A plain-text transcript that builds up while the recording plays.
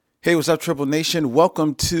Hey, what's up, Triple Nation?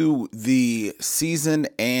 Welcome to the season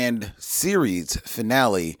and series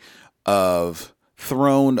finale of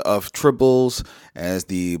Throne of Tribbles as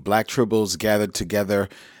the Black Tribbles gathered together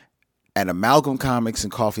at Amalgam Comics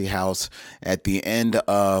and Coffee House at the end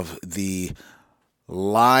of the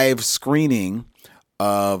live screening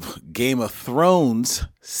of Game of Thrones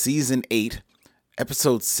Season 8,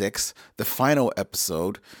 Episode 6, the final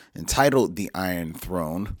episode entitled The Iron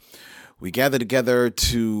Throne. We gather together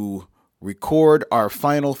to record our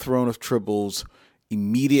final Throne of Tribbles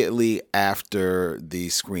immediately after the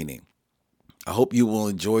screening. I hope you will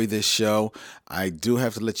enjoy this show. I do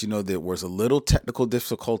have to let you know there was a little technical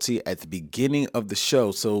difficulty at the beginning of the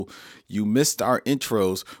show, so you missed our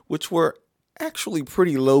intros, which were actually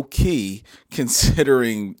pretty low-key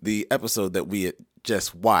considering the episode that we had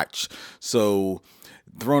just watched. So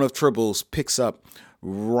Throne of Tribbles picks up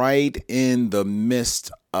right in the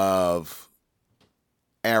midst of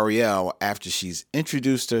Ariel after she's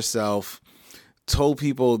introduced herself, told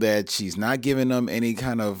people that she's not giving them any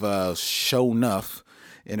kind of show enough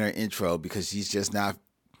in her intro because she's just not,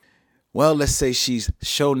 well, let's say she's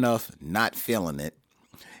show enough not feeling it.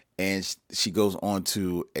 And she goes on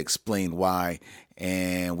to explain why,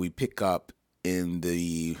 and we pick up in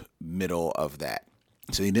the middle of that.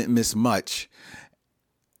 So you didn't miss much,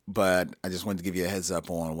 but I just wanted to give you a heads up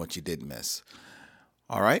on what you did miss.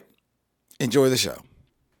 All right, enjoy the show.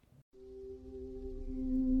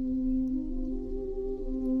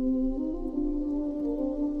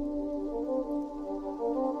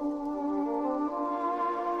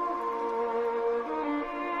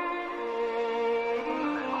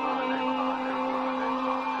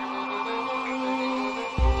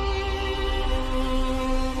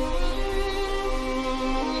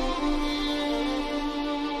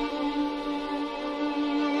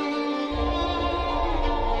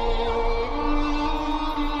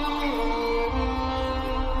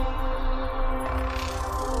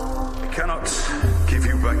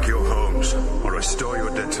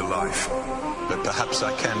 Perhaps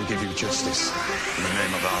I can give you justice in the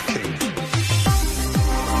name of our king.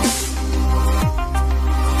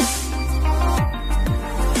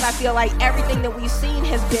 I feel like everything that we've seen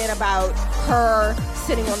has been about her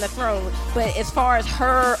sitting on the throne. But as far as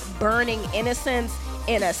her burning innocence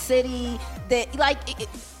in a city, that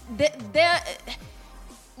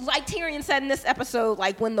like Tyrion said in this episode,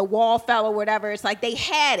 like when the wall fell or whatever, it's like they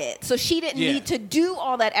had it. So she didn't need to do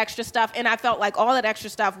all that extra stuff. And I felt like all that extra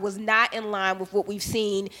stuff was not in line with what we've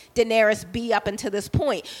seen Daenerys be up until this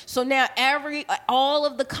point. So now all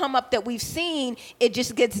of the come up that we've seen, it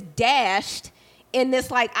just gets dashed in this,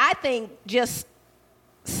 like, I think just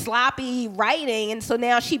sloppy writing, and so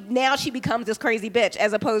now she becomes this crazy bitch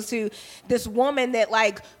as opposed to this woman that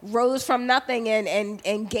like rose from nothing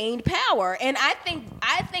and gained power, and I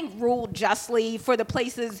think ruled justly for the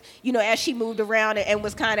places, you know, as she moved around and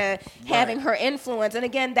was kind of having her influence. And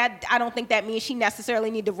again, that I don't think that means she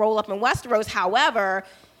necessarily need to roll up in Westeros. However,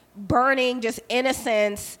 burning just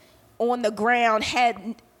innocence on the ground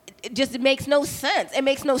it makes no sense. It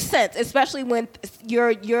makes no sense, especially when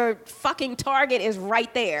your fucking target is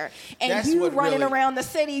right there and that's you running around the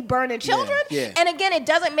city burning children. Yeah. And again, it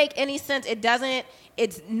doesn't make any sense.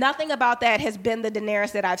 It's nothing about that has been the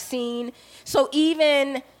Daenerys that I've seen. So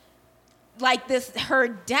even like this, her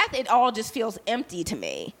death, it all just feels empty to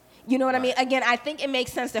me. You know what I mean? Again, I think it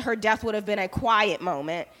makes sense that her death would have been a quiet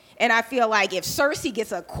moment. And I feel like if Cersei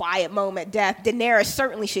gets a quiet moment death, Daenerys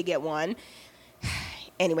certainly should get one.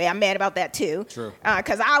 Anyway, I'm mad about that too. True.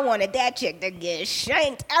 Because I wanted that chick to get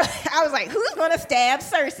shanked. I was like, who's gonna stab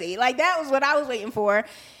Cersei? Like that was what I was waiting for.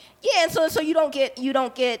 Yeah, and so you didn't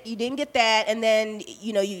get that, and then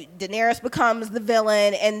Daenerys becomes the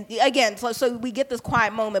villain, and again, so we get this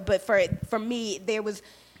quiet moment. But for me,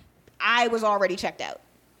 I was already checked out.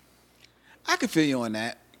 I could feel you on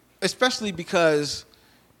that, especially because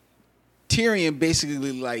Tyrion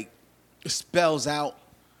basically like spells out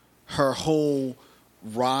her whole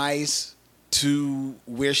rise to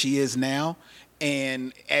where she is now,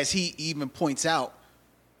 and as he even points out,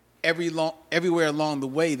 everywhere along the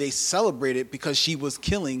way they celebrated because she was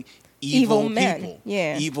killing evil people,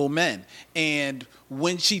 evil men. And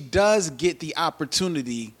when she does get the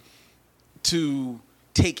opportunity to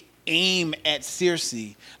take aim at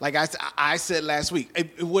Cersei, like I said last week,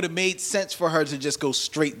 it would have made sense for her to just go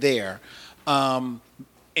straight there, and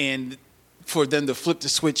for them to flip the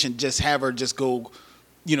switch and just have her just go,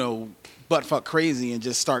 butt fuck crazy and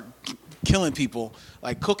just start killing people,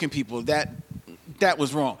 like cooking people. That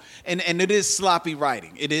was wrong, and it is sloppy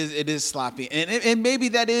writing. It is sloppy, and maybe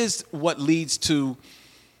that is what leads to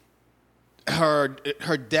her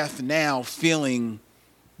death now feeling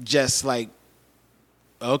just like,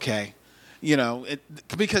 okay.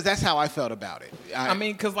 Because that's how I felt about it. I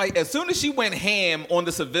mean, because like as soon as she went ham on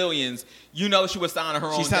the civilians, she was signing her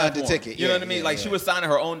own. She signed the ticket. You know what I mean? She was signing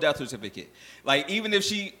her own death certificate. Like even if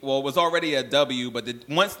she was already a W, but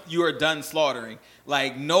once you are done slaughtering,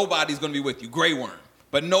 like nobody's going to be with you. Grey Worm,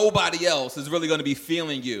 but nobody else is really going to be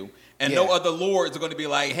feeling you, and no other lords are going to be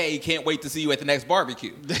like, hey, can't wait to see you at the next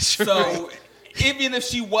barbecue. That's right. Even if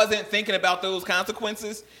she wasn't thinking about those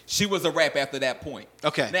consequences, she was a rep after that point.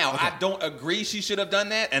 Okay. Now, I don't agree she should have done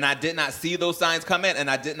that, and I did not see those signs come in, and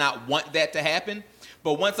I did not want that to happen.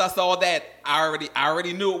 But once I saw that, I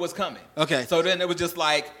already knew it was coming. Okay. So then it was just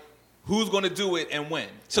like, who's going to do it and when?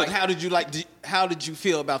 So how did you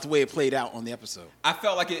feel about the way it played out on the episode? I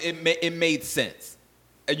felt like it made sense.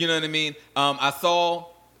 You know what I mean? I saw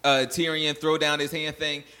Tyrion throw down his hand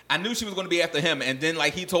thing. I knew she was going to be after him, and then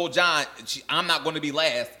like he told Jon, I'm not going to be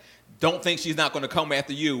last. Don't think she's not going to come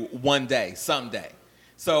after you one day, someday.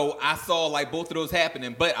 So I saw like both of those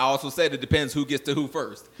happening, but I also said it depends who gets to who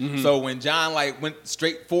first. Mm-hmm. So when Jon like went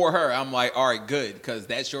straight for her, I'm like, all right, good, because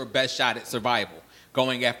that's your best shot at survival,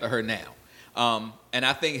 going after her now. And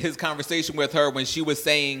I think his conversation with her when she was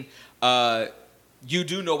saying, you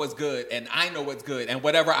do know what's good, and I know what's good, and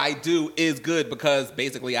whatever I do is good because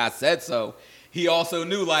basically I said so. He also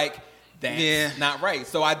knew, like, that's not right.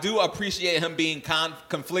 So I do appreciate him being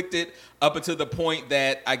conflicted up until the point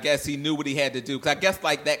that I guess he knew what he had to do. Because I guess,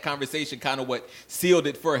 like, that conversation kind of what sealed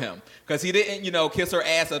it for him. Because he didn't, kiss her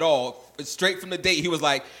ass at all. Straight from the date, he was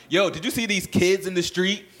like, yo, did you see these kids in the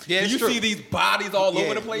street? Yeah, do you see these bodies all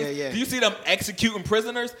over the place? Yeah. Do you see them executing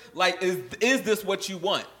prisoners? Like, is this what you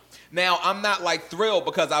want? Now, I'm not, like, thrilled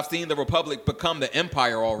because I've seen the Republic become the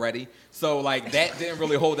Empire already. So, like, that didn't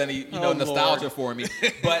really hold any, nostalgia for me.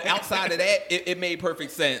 But outside of that, it made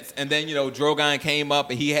perfect sense. And then, Drogon came up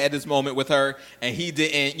and he had this moment with her. And he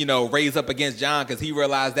didn't, raise up against Jon because he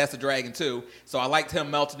realized that's a dragon, too. So I liked him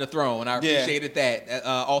melting the throne. I appreciated that.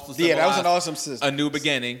 Also that was an awesome system. A new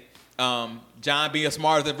beginning. Jon being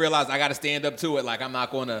smart to realize I got to stand up to it. Like, I'm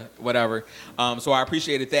not going to whatever. So I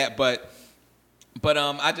appreciated that. But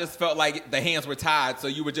I just felt like the hands were tied, so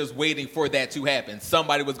you were just waiting for that to happen.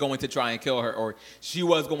 Somebody was going to try and kill her, or she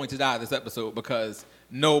was going to die this episode because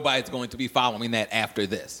nobody's going to be following that after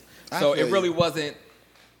this. So it really wasn't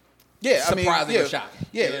surprising or shocking.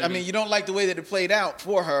 Yeah, you know I mean, you don't like the way that it played out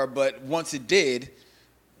for her, but once it did...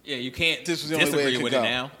 Yeah, you can't this was the only way it with go. it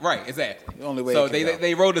now. Right, exactly. The only way so it could go.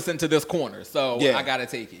 they wrote us into this corner, so I got to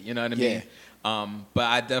take it. You know what I mean? But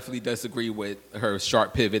I definitely disagree with her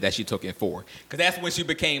sharp pivot that she took in 4. Because that's when she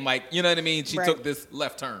became like, you know what I mean? She took this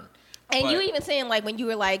left turn. And you even saying like when you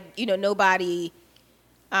were like, nobody,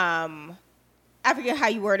 I forget how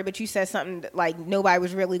you worded it, but you said something like nobody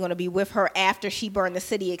was really going to be with her after she burned the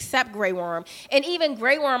city except Grey Worm. And even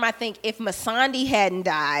Grey Worm, I think if Missandei hadn't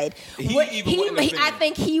died, I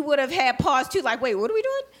think he would have had pause too. Like, wait, what are we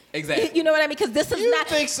doing? Exactly. You know what I mean? Because this is not...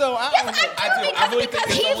 You think so? I do.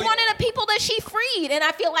 Because he's one of the people that she freed. And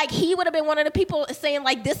I feel like he would have been one of the people saying,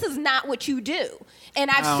 like, this is not what you do.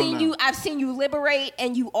 And I've seen you liberate,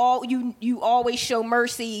 and you always show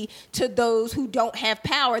mercy to those who don't have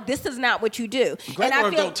power. This is not what you do. Grey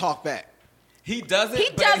Worm don't talk back. He doesn't,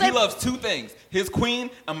 he loves 2 things. His queen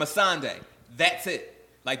and Missandei. That's it.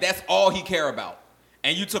 Like, that's all he care about.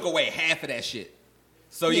 And you took away half of that shit.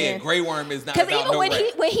 So Grey Worm is not about no Because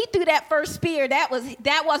even when he threw that first spear, that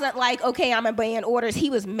wasn't like, okay, I'm obeying orders. He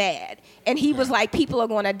was mad, and he was like, people are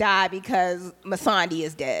going to die because Missandei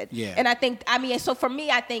is dead. Yeah. And so for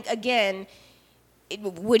me, I think again,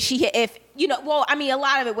 would she a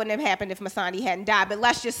lot of it wouldn't have happened if Missandei hadn't died. But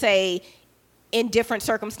let's just say, in different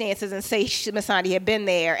circumstances, and say Missandei had been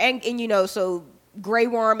there, and so Grey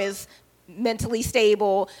Worm is mentally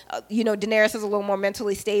stable, Daenerys is a little more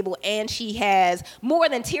mentally stable, and she has more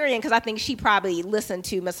than Tyrion, because I think she probably listened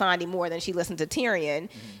to Missandei more than she listened to Tyrion.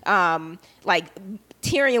 Mm-hmm. Like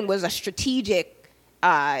Tyrion was a strategic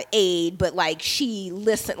aid, but like she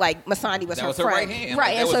listened, like Missandei was her friend, right hand,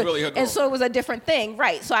 right? That was really her girl. And so it was a different thing,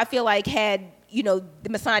 right? So I feel like had the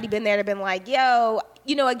Missandei been there, to been like, yo.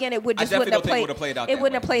 Again, it wouldn't have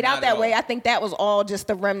played out that way. I think that was all just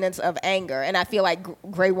the remnants of anger. And I feel like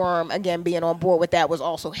Grey Worm, again, being on board with that was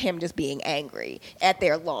also him just being angry at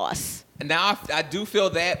their loss. Now, I do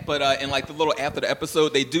feel that, but in like the little after the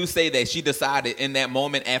episode, they do say that she decided in that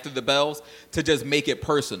moment after the bells to just make it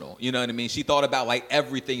personal. You know what I mean? She thought about like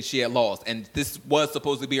everything she had lost, and this was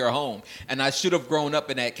supposed to be her home. And I should have grown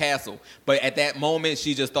up in that castle. But at that moment,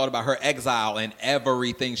 she just thought about her exile and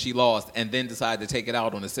everything she lost, and then decided to take it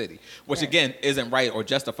out on the city, which again, isn't right or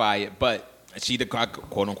justify it, but She,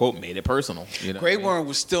 quote unquote, made it personal. You know Grey Worm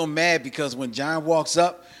was still mad because when Jon walks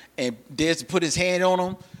up and dares to put his hand on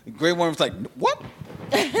him, Grey Worm was like, "What?"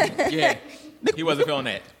 Yeah, he wasn't feeling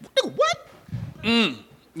that. What?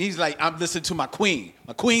 He's like, "I'm listening to my queen.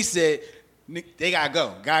 My queen said they gotta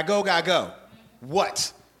go, gotta go.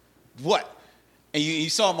 What? And you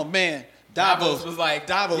saw my man Davos was like,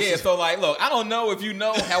 Davos. Yeah, so like, look, I don't know if you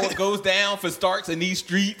know how it goes down for Starks in these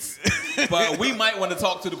streets, but we might want to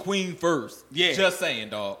talk to the queen first. Yeah. Just saying,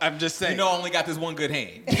 dog. I'm just saying. You know I only got this one good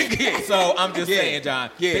hand. So I'm just saying, John.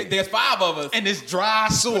 Yeah. There's 5 of us. And this dry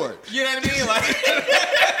sword. You know what I mean? Like,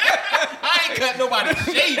 I ain't cut nobody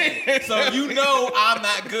shaving. So you know I'm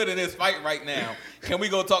not good in this fight right now. Can we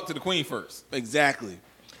go talk to the queen first? Exactly.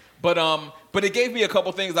 But it gave me a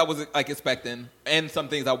couple things I was like expecting and some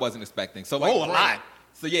things I wasn't expecting. So like a lot.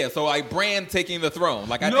 So yeah, so like Bran taking the throne.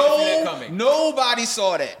 Like I didn't see that coming. Nobody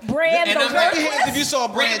saw that. Bran And the I'm happy worthless. If you saw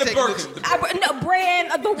Bran the taking Birkin. No,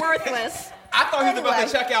 Bran the worthless. I thought he was about to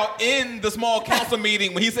Anyway. check out in the small council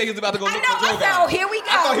meeting when he said he was about to go look I for know, Drogon. I know. Here we go.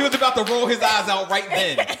 I thought he was about to roll his eyes out right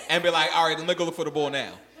then and be like, all right, let me go look for the bull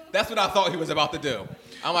now. That's what I thought he was about to do.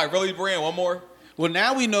 I'm like, really, Bran? One more? Well,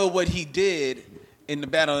 now we know what he did in the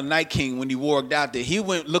Battle of the Night King when he walked out there. He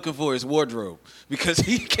went looking for his wardrobe because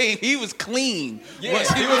he was clean. Yeah,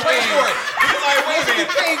 he was waiting for it. He was like, wait a minute.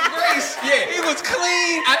 Came Grace. Yeah. He was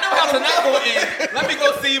clean. I know how tonight will end. Let me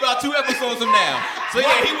go see you about 2 episodes from now. So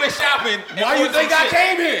yeah, he went shopping. and Why you ordered some think I shit.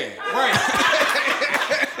 came here? Right.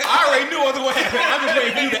 I already knew what was going to happen. I'm just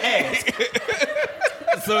waiting for you to ask.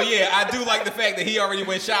 So yeah, I do like the fact that he already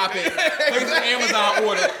went shopping, placed an Amazon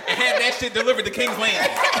order, and had that shit delivered to King's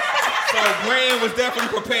Landing. So Bran was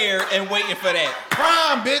definitely prepared and waiting for that.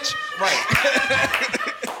 Prime, bitch. Right.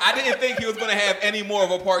 I didn't think he was going to have any more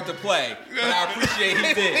of a part to play, but I appreciate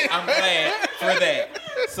he did. I'm glad for that.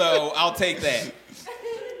 So I'll take that.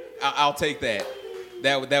 I'll take that.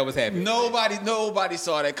 That was happy. Nobody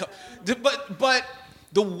saw that. But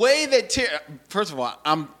the way that first of all,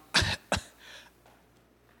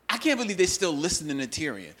 I can't believe they're still listening to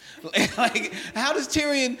Tyrion. Like, how does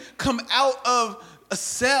Tyrion come out of a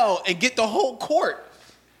cell and get the whole court?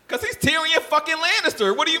 Because he's Tyrion fucking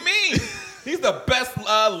Lannister. What do you mean? He's the best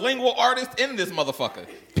lingual artist in this motherfucker.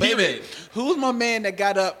 Period. Who's my man that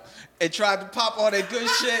got up and tried to pop all that good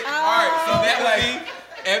shit? All right, so that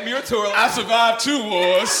would be Edmure Turley. I survived 2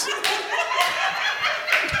 wars.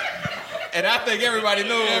 And I think everybody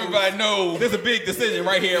knows. There's a big decision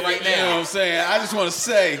right here, right You know what now. I'm saying? I just want to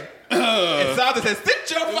say. And Santa says, sit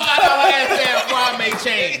your $5 ass down before I make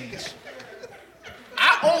change.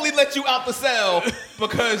 I only let you out the cell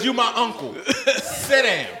because you my uncle. Sit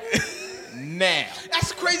down. Now. That's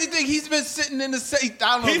the crazy thing. He's been sitting in the cell. I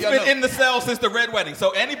don't know if He's y'all been know. in the cell since the Red Wedding.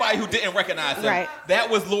 So anybody who didn't recognize him, Right. that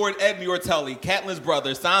was Lord Edmure Tully, Catelyn's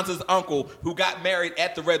brother, Sansa's uncle, who got married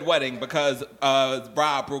at the Red Wedding because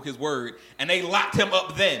Robb broke his word, and they locked him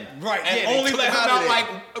up then. Right, And yeah, they only took let him him out out of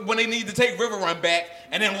like when they needed to take River Run back,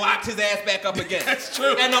 and then locked his ass back up again. That's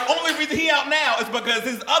true. And the only reason he out now is because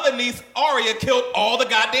his other niece, Arya, killed all the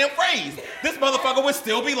goddamn Freys. This motherfucker would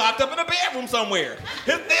still be locked up in a bedroom somewhere.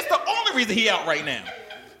 That's the only reason he out right now.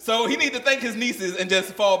 So he needs to thank his nieces and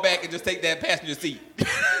just fall back and just take that passenger seat.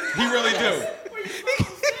 He really do.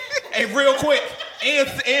 And real quick,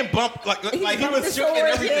 and bump like he bumped was the shook and sword,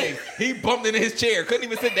 everything. yeah. He bumped into his chair, couldn't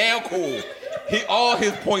even sit down cool. All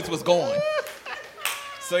his points was gone.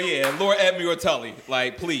 So yeah, Lord Edmure Tully,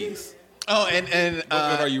 like please. Oh, and What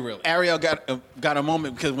good are you really? Ariel got a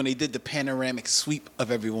moment because when they did the panoramic sweep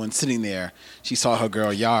of everyone sitting there, she saw her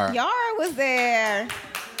girl Yara. Yara was there.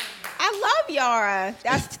 I love Yara.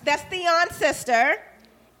 That's Theon's sister.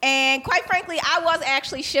 And quite frankly, I was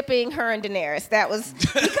actually shipping her and Daenerys. That was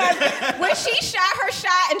because when she shot her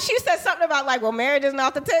shot and she said something about like, well, marriage isn't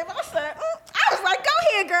off the table. I said, I was like, go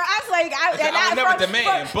ahead, girl. I was like, I would never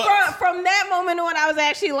demand, but from that moment on, I was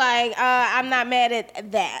actually like, I'm not mad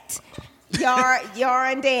at that. Yara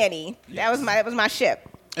and Danny. That was my ship.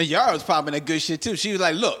 And Yara was popping that good shit too. She was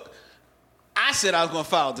like, look, I said I was going to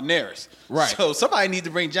follow Daenerys. Right. So somebody need to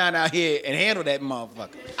bring Jon out here and handle that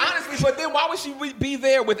motherfucker. Honestly, but then why would she be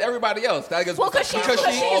there with everybody else? Because she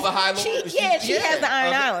all the high lords. she has the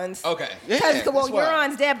Iron Islands. Okay. Because Yeah, that's why.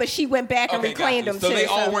 Euron's dead, but she went back and Okay, reclaimed got him you. So too. they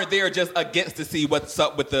all weren't there just against to see what's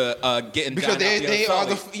up with the getting Because Jon out they there are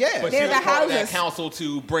the sully. yeah. But They're she was the part of that houses. council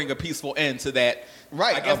to bring a peaceful end to that.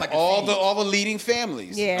 Right. I guess of like all the leading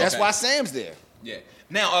families. Yeah. That's Okay. why Sam's there. Yeah.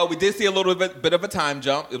 Now we did see a little bit of a time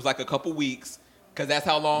jump. It was like a couple weeks because that's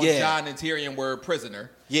how long Yeah. Jon and Tyrion were a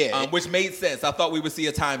prisoner. Yeah. Which made sense. I thought we would see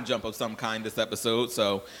a time jump of some kind this episode,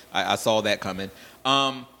 so I saw that coming.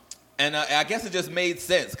 And And I guess it just made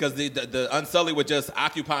sense because the Unsullied were just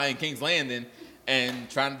occupying King's Landing and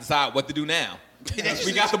trying to decide what to do now.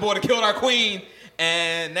 We got the boy that killed our queen,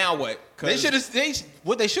 and now what?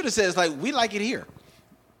 What they should have said is like, we like it here.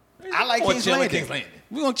 I like King's Landing.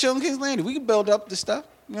 We're gonna chill in King's Landing. We can build up the stuff.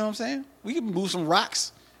 You know what I'm saying? We can move some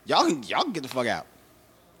rocks. Y'all can get the fuck out.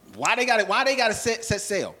 Why they gotta set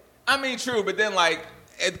sail? I mean, true, but then like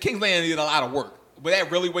King's Landing needed a lot of work. But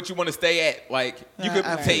that really what you want to stay at? Like you could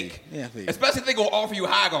take, especially if they gonna offer you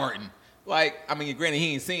Highgarden. Like, I mean, granted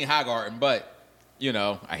he ain't seen Highgarden, but you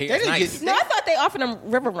know, I hear it's nice. No, I thought they offered him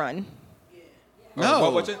River Run.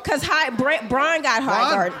 No, because Bron got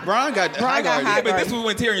Highgarden. Bron got Highgarden. Yeah, but this was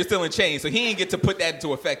when Tyrion's still in chains, so he didn't get to put that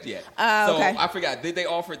into effect yet. So okay. I forgot. Did they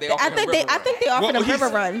offer? I think they offered him River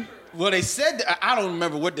Run. Well, they said I don't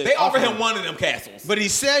remember what they offered him. One of them castles, but they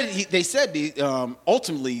said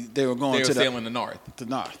ultimately they were going to sailing the north. The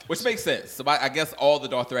north, which makes sense. So I guess all the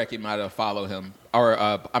Dothraki might have followed him, or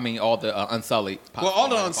all the Unsullied. Well, all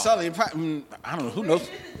the Unsullied. I don't know who knows.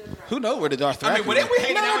 Who knows where the Dothraki? I mean, when they were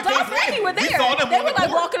hanging out, the Dothraki were there. They were like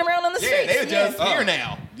walking around on the streets. Yeah, they were just here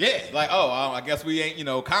now. Yeah, like I guess we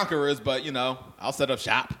ain't conquerors, but I'll set up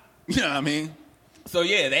shop. You know what I mean? So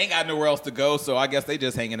yeah, they ain't got nowhere else to go. So I guess they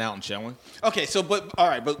just hanging out and chilling. Okay,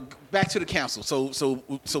 but back to the council.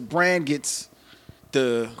 So Bran gets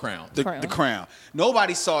the crown. The crown.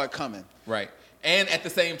 Nobody saw it coming. Right. And at the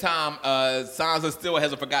same time, Sansa still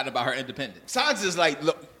hasn't forgotten about her independence. Sansa's like,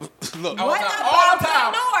 look. What about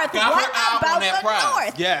the North? Got her out on that prize.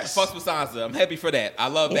 North? Yes. Fuss with Sansa. I'm happy for that. I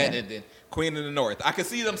love that ending. Queen of the North. I could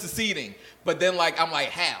see them seceding, but then I'm like,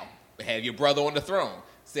 how? Have your brother on the throne.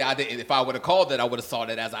 See, I didn't. If I would have called that, I would have saw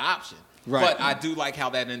that as an option. Right. But I do like how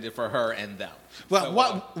that ended for her and them. Well,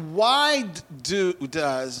 so, why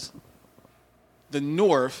does the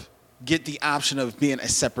North get the option of being a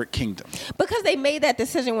separate kingdom? Because they made that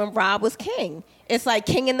decision when Robb was king. It's like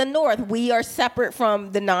king in the North. We are separate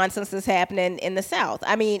from the nonsense that's happening in the South.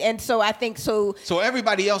 I mean, and so I think so. So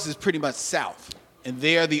everybody else is pretty much South, and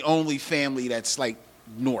they're the only family that's like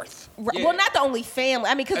North. Yeah. Well, not the only family.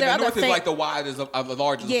 I mean, because there are other North is like the widest of the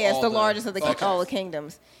largest. Yeah, it's the largest of all the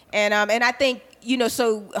kingdoms. And I think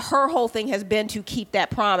so her whole thing has been to keep that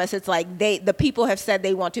promise. It's like the people have said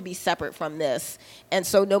they want to be separate from this, and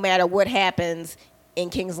so no matter what happens in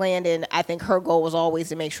King's Landing, I think her goal was always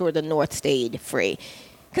to make sure the North stayed free.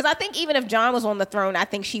 Because I think even if Jon was on the throne, I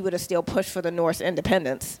think she would have still pushed for the North's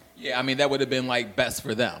independence. Yeah, I mean that would have been best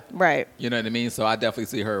for them, right? You know what I mean? So I definitely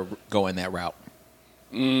see her going that route.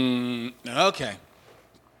 Okay.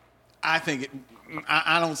 I think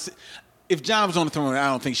I don't see. If Jon was on the throne, I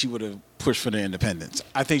don't think she would have pushed for the independence.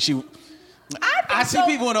 I think she. I see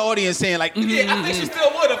people in the audience saying yeah, I think she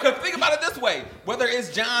still would have. Because think about it this way: whether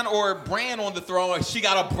it's Jon or Bran on the throne, she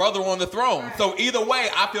got a brother on the throne. Right. So either way,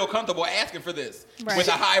 I feel comfortable asking for this with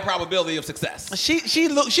a high probability of success. She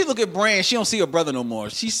look at Bran. She don't see her brother no more.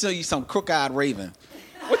 She see some crook-eyed raven.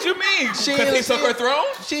 What you mean? Because he took her throne?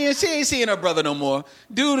 She ain't seeing her brother no more.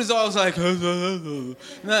 Dude is always like, nah,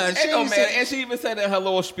 and she even said in her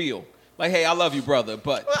little spiel, like, "Hey, I love you, brother,"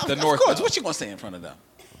 but the North. Of course, what you gonna say in front of them?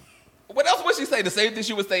 What else would she say? The same thing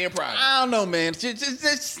she would say in private. I don't know, man.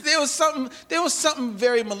 There was something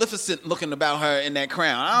very maleficent looking about her in that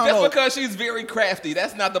crown. I don't know. Because she's very crafty.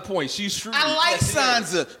 That's not the point. She's shrewd. I like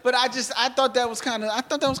Sansa, but I thought that was kind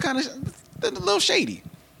of a little shady.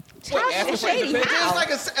 It's shady. It was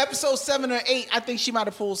like episode 7 or 8. I think she might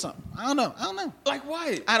have pulled something. I don't know. Like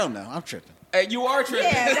what? I don't know. I'm tripping. You are tripping.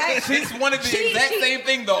 Yeah, she's wanted the exact same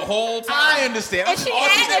thing the whole time. I understand. And she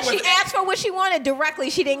asked for what she wanted directly.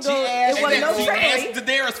 She didn't go. It wasn't no trickery. She asked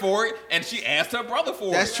Daenerys for it, and she asked her brother for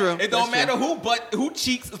it. That's true. It don't matter who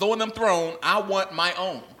cheeks is on them throne. I want my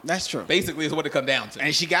own. That's true. Basically, is what it comes down to.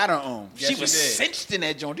 And she got her own. Yes, she was cinched in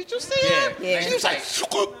that joint. Did you see that? Yeah. She was like.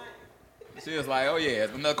 She was like, "Oh yeah,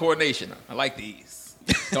 another coordination. I like these.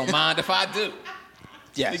 Don't mind if I do."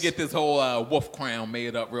 Yes. To get this whole wolf crown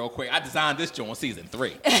made up real quick. I designed this joint on season 3.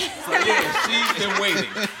 So yeah, she's been waiting.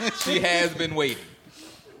 She has been waiting.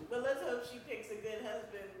 But let's hope she picks a good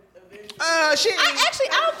husband eventually.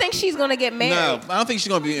 I don't think she's gonna get married. No, I don't think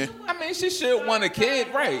she's gonna be. I mean, she should want a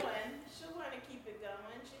kid, right? She'll want to keep it going.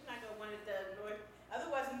 She's not gonna want it the North.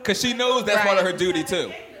 Otherwise, because she knows that's part of her duty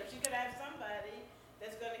too. She could have somebody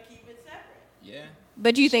that's gonna keep it separate. Yeah.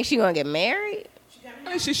 But do you think she's gonna get married? I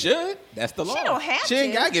mean, she should. That's the law. She don't have to. She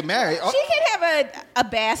ain't gotta get married. She can have a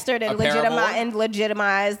bastard and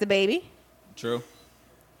legitimize the baby. True.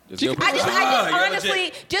 I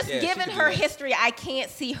honestly, given her history, I can't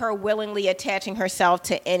see her willingly attaching herself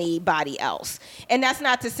to anybody else. And that's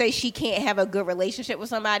not to say she can't have a good relationship with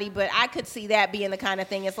somebody, but I could see that being the kind of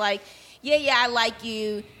thing. It's like, yeah, I like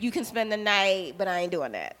you. You can spend the night, but I ain't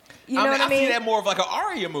doing that. You know what I mean? I see that more of like an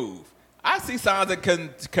Arya move. I see Sansa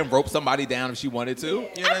can rope somebody down if she wanted to.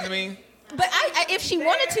 You know what I mean? But if she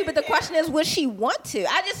wanted to, but the question is, would she want to?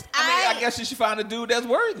 I guess she should find a dude that's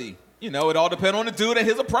worthy. You know, it all depends on the dude and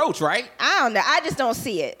his approach, right? I don't know. I just don't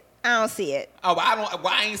see it. I don't see it. Oh,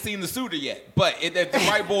 I ain't seen the suitor yet. But if the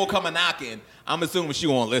right bull coming knocking, I'm assuming she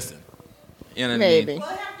won't listen. You know what I mean? Well,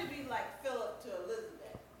 it have to be like Philip to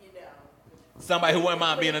Elizabeth, you know. Somebody who wouldn't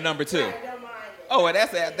mind being a number 2. Right, don't mind it. Oh, and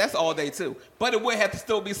that's all day too. But it would have to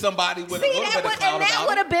still be somebody with a little bit of clout about it. And that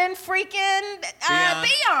would have been freaking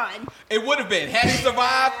Theon. It would have been. Had he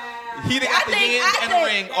survived, he'd have got the hands and the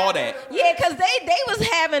ring, all that. Yeah, because they was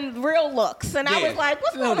having real looks, and I was like,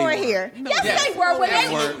 "What's going on here?" Yes, they were when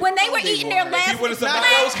they were eating their last meal. Yes,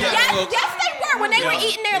 they were when they were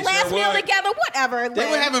eating their last meal together. Whatever.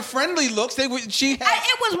 They were having friendly looks. It was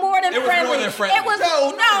more than friendly. It was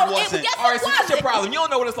no. It wasn't. Yes, All right, it so was. that's your problem. You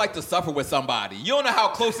don't know what it's like to suffer with somebody. You don't know how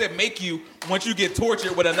close it make you once you get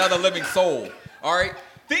tortured with another living soul. All right?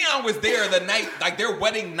 Theon was there the night, like their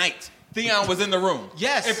wedding night. Theon was in the room.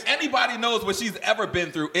 Yes. If anybody knows what she's ever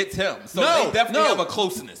been through, it's him. So they definitely have a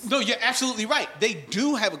closeness. No, you're absolutely right. They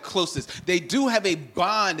do have a closeness. They do have a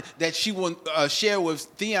bond that she will share with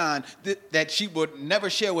Theon that she would never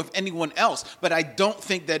share with anyone else. But I don't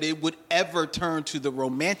think that it would ever turn to the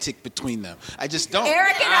romantic between them. I just don't.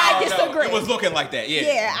 Eric and I disagree. It was looking like that, yeah.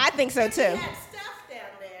 Yeah, I think so too.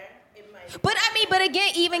 But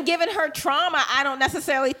again, even given her trauma, I don't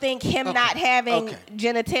necessarily think him not having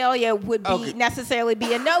genitalia would be necessarily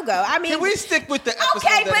be a no-go. I mean, can we stick with the episode?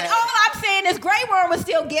 Okay, but all I'm saying is Grey Worm was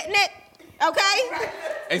still getting it. Okay.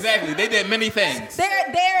 Exactly. They did many things.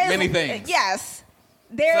 There is many things. Yes.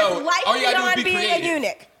 There's life beyond being creative. a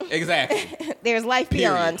eunuch. Exactly. There's life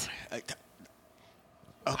beyond. Okay.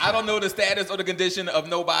 I don't know the status or the condition of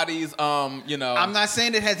nobody's, I'm not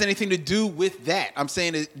saying it has anything to do with that. I'm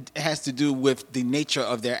saying it has to do with the nature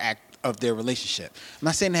of their relationship. I'm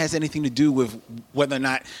not saying it has anything to do with whether or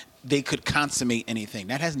not they could consummate anything.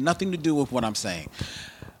 That has nothing to do with what I'm saying.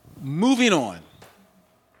 Moving on.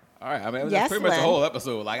 All right, I mean, that's pretty much the whole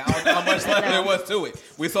episode. Like, I don't know how much left there was to it.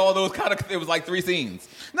 We saw those it was like 3 scenes.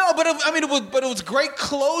 No, but it was great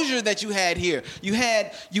closure that you had here. You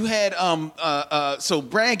had so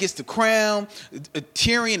Bran gets the crown.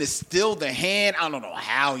 Tyrion is still the hand. I don't know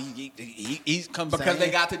how he comes because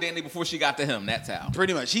they got to Dany before she got to him. That's how.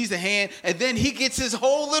 Pretty much, he's the hand, and then he gets his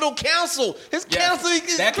whole little council. That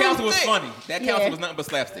council was funny. That council was nothing but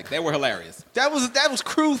slapstick. They were hilarious. That was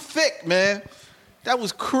crew thick, man. That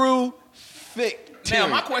was crew thick. Now,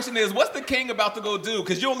 my question is, what's the king about to go do?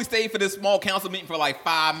 Because you only stayed for this small council meeting for like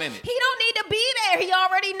 5 minutes. He don't need to be there. He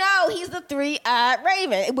already know he's the 3-eyed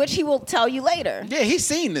raven, which he will tell you later. Yeah, he's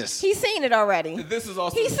seen this. He's seen it already. This is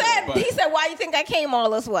also he said, why you think I came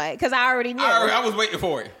all this way? Because I already knew. I was waiting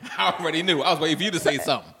for it. I already knew. I was waiting for you to say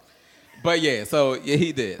something. But yeah, so yeah,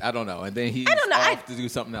 he did. I don't know. And then he's off to do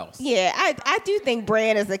something else. Yeah, I do think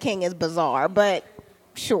Bran as the king is bizarre, but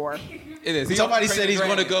sure. It is. Somebody said he's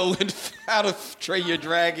going to go and how to train your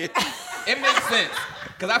dragon. It makes sense.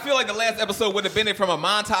 Because I feel like the last episode would have been from a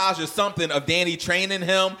montage or something of Dany training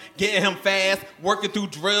him, getting him fast, working through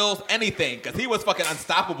drills, anything. Because he was fucking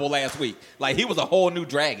unstoppable last week. Like, he was a whole new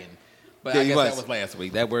dragon. But I guess that was last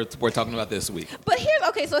week. That we're talking about this week. But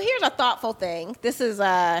here's a thoughtful thing. This is,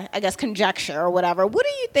 I guess, conjecture or whatever. What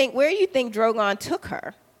do you think, where do you think Drogon took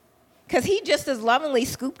her? Because he just as lovingly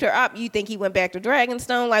scooped her up. You think he went back to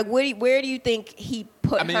Dragonstone? Like, where do you think he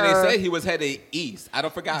put her? I mean, they say he was headed east. I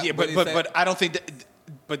don't forget. Yeah, but I don't think that.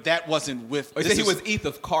 But that wasn't with. They said he was east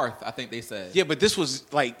of Karth. I think they said. Yeah, but this was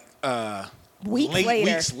like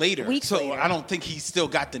weeks later. So I don't think he still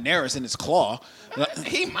got Daenerys in his claw.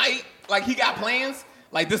 He might. Like, he got plans.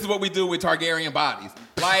 Like, this is what we do with Targaryen bodies.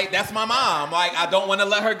 Like, that's my mom. Like, I don't want to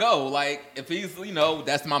let her go. Like, if he's,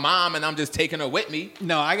 that's my mom and I'm just taking her with me.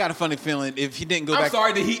 No, I got a funny feeling if he didn't go back. I'm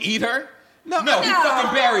sorry, did he eat her? No, he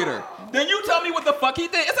fucking buried her. Then you tell me what the fuck he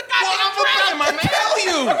did. It's a goddamn dragon, my man. Tell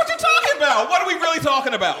you. Like, what you talking about? What are we really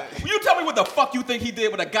talking about? You tell me what the fuck you think he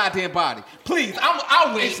did with a goddamn body. Please,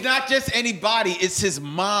 I'll wait. It's not just any body. It's his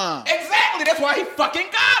mom. Exactly. That's why he fucking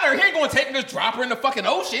got her. He ain't gonna take her and just drop her in the fucking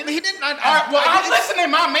ocean. He didn't. All right, well, I'm listening,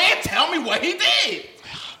 my man. Tell me what he did.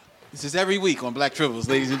 This is every week on Black Tribbles,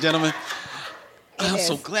 ladies and gentlemen. I'm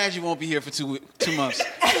so glad you won't be here for two months.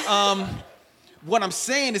 What I'm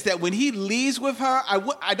saying is that when he leaves with her,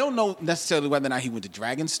 I don't know necessarily whether or not he went to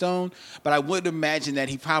Dragonstone, but I would imagine that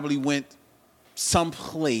he probably went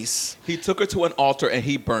someplace. He took her to an altar and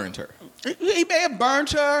he burned her. He may have burned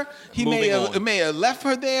her. He may have left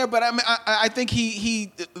her there, but I think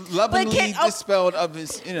he lovingly dispelled of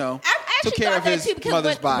his, actually took care thought of that his too because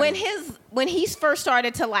mother's body. when he first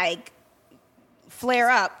started to like flare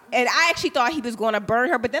up, and I actually thought he was going to burn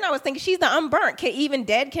her, but then I was thinking she's the unburnt. Even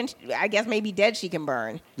dead I guess maybe dead she can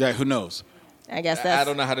burn. Yeah, who knows? I guess that's. I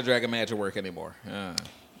don't know how the dragon magic work anymore.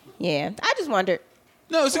 Yeah, I just wondered.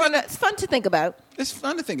 No, It's fun to think about. It's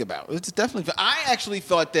fun to think about. It's definitely fun. I actually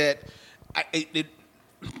thought that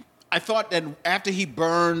I thought that after he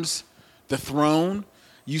burns the throne,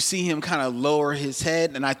 you see him kind of lower his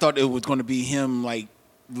head, and I thought it was going to be him like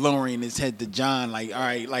lowering his head to Jon, like, all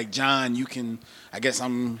right, like Jon, you can. I guess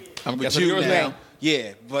I'm with you now.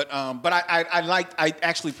 Yeah, but I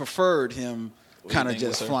actually preferred him kind of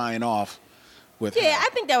just flying off. With her. I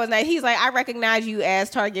think that was nice. He's like, I recognize you as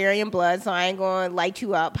Targaryen blood, so I ain't going to light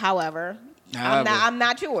you up. However, I'm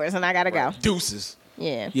not yours, and I gotta go. Deuces.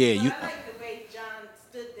 Yeah. Yeah, But you. I like the way Jon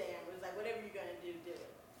stood there and was like, whatever you're gonna do, do it.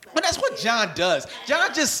 Like, But that's what Jon does.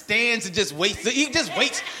 Jon just stands and just waits. He just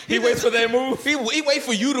waits. He waits for that move. He waits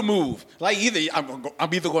for you to move. Like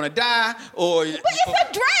I'm either going to die or. But it's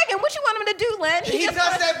a dragon. What you want him to do, Len? He does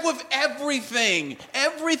that with everything.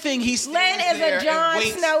 Everything he stands Len is there a Jon and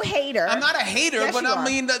waits. Snow hater. I'm not a hater, Yes, but you I are.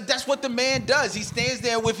 mean that's what the man does. He stands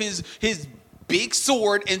there with his big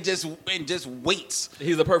sword and just waits.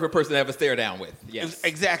 He's the perfect person to have a stare down with. Yes.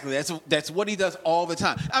 Exactly. That's what he does all the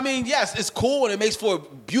time. I mean, yes, it's cool and it makes for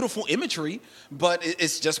beautiful imagery, but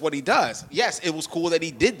it's just what he does. Yes, it was cool that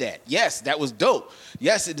he did that. Yes, that was dope.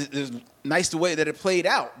 Yes, it is nice the way that it played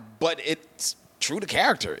out, but it's true to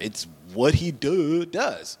character. It's what he does. Jon's a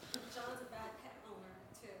bad pet owner,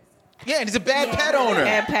 too. So. Yeah, and he's a bad pet owner.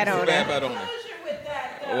 Bad pet owner. Bad pet owner. Closure with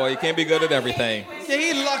that, though. Well, you can't be good at everything. Yeah,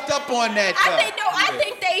 he lucked up on that.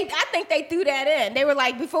 I think they threw that in. They were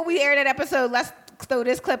like, before we air that episode, let's throw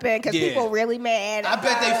this clip in because Yeah. people really mad. I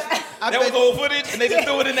bet they. That was old footage, and they just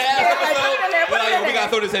threw it in the Yeah, ass like, put it in there, episode. put it They're in like, we there. gotta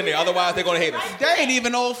throw this in there, otherwise they're gonna hate us. That ain't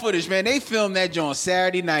even old footage, man. They filmed that joint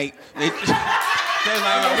Saturday night. They're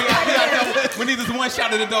like, we need this one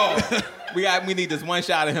shot of the dog. We need this one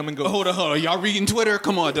shot of him and go. Hold on. Y'all reading Twitter?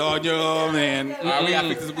 Come on, dog. Yo, man. All right, we gotta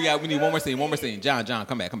fix this. We need one more scene. John,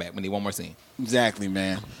 come back. We need one more scene. Exactly,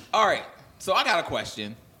 man. All right. So I got a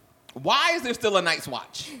question. Why is there still a Night's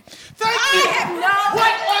Watch? Thank you.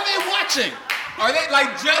 What are they watching? Are they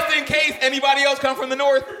like just in case anybody else come from the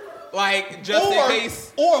north? Like just in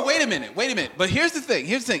case. Or wait a minute. But here's the thing,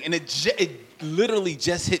 and it literally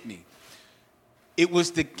just hit me. It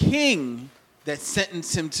was the king that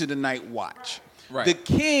sentenced him to the Night Watch. Right. The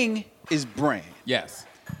king is Bran. Yes.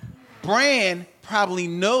 Bran probably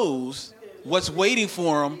knows what's waiting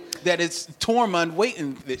for him. That it's Tormund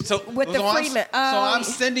waiting. So With the Freeman. So I'm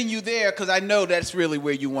sending you there because I know that's really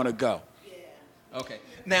where you want to go. Okay.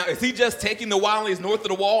 Now is he just taking the wildlings north of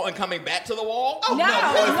the wall and coming back to the wall? No.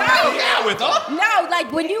 Yeah, with them. No,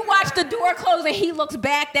 like when you watch the door close and he looks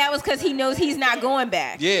back, that was because he knows he's not going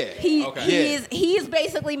back. Yeah. He Okay. is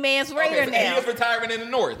basically Mance Raider Okay, so now. he is retiring in the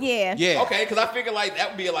north. Yeah. Yeah. Okay, because I figured like that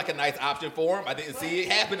would be like a nice option for him. I didn't see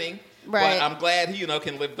it happening. Right. But I'm glad he,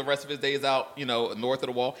 can live the rest of his days out, north of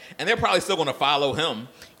the wall. And they're probably still going to follow him.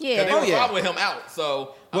 Yeah. 'Cause they were yeah. following him out.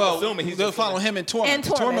 So I'm Well, assuming he's they'll just follow gonna- him and Tormund. And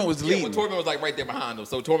Tormund. Tormund was Yeah, leading. well, Tormund was like right there behind him.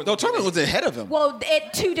 So Tormund. No, Tormund was ahead of him. Well,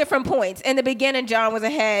 at two different points. In the beginning, John was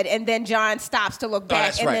ahead, and then John stops to look back,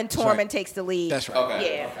 that's and right, then that's Tormund right. takes the lead. That's right.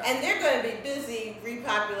 Okay. Yeah. And they're going to be busy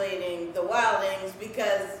repopulating the wildlings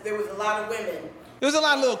because there was a lot of women. There was a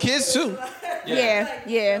lot of little kids too.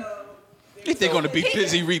 Yeah. I think they're going to be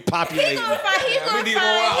busy repopulating. He's gonna we need more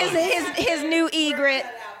find wildlings. his new egret.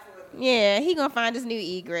 Cut out for them. Yeah, he gonna find his new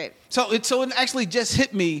egret. So it actually just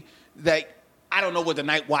hit me that I don't know what the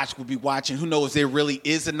Night Watch would be watching. Who knows? There really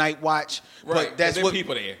is a Night Watch, Right, but that's there what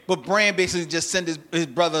people there. But Bran basically just sent his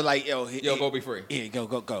brother like, yo, Go be free. Yeah,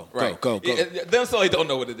 go, Right. go. Yeah, them so they don't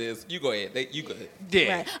know what it is. You go ahead. You go ahead.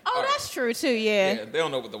 Yeah, Right. Oh, All right. that's true too. Yeah. Yeah, they don't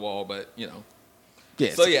know what the wall, but yeah.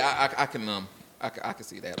 So yeah, I can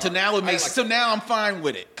see that. So now it makes. I like So now I'm fine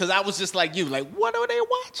with it because I was just like you, like, what are they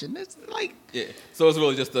watching? It's like, Yeah. So it's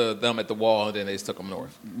really just them at the wall, and then they just took them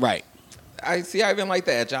north. right. I see. I even like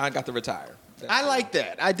that. John got to retire. I like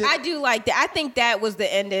that. I did. I do like that. I think that was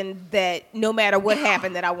the ending that no matter what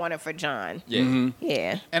happened that I wanted for John. Yeah. Mm-hmm.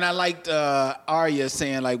 Yeah. And I liked Arya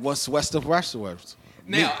saying like, "What's west of Westeros?"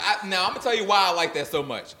 Now I'm gonna tell you why I like that so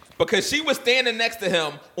much. Because she was standing next to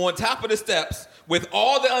him on top of the steps with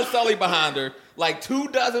all the Unsullied behind her, like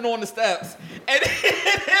 24 on the steps, and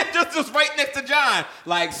just right next to John.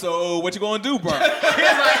 Like, so what you gonna do, bro? He's like,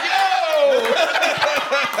 yo,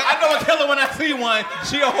 I know a killer when I see one.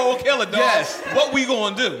 She a whole killer, dog. Yes. What we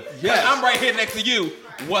gonna do? Yes. I'm right here next to you.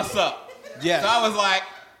 What's up? Yes. So I was like,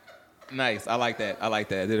 nice. I like that. I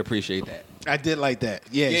did appreciate that. I did like that.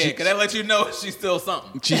 Yeah, Yeah, because that lets you know she's still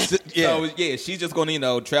something. So, yeah, she's just going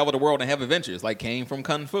to, travel the world and have adventures like Kane from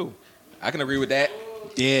Kung Fu. I can agree with that.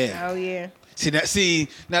 Yeah. Oh, yeah. See,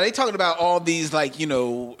 now they talking about all these, like,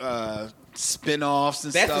 spin-offs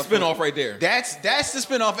and That's stuff. the spin-off right there. That's the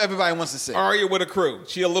spin-off everybody wants to see. Arya with a crew.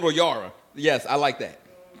 She a little Yara. Yes, I like that.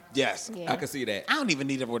 Yes. Yeah. I can see that. I don't even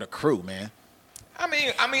need her with a crew, man. I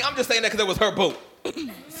mean, I'm just saying that because it was her boat.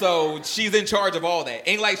 So she's in charge of all that.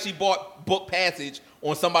 Ain't like she bought book passage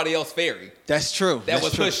on somebody else's ferry. That's true. That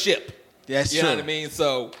was true. her ship. That's you true. know what I mean?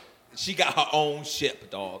 So she got her own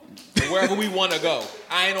ship, dog. So wherever we want to go.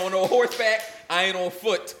 I ain't on no horseback. I ain't on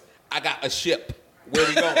foot. I got a ship. Where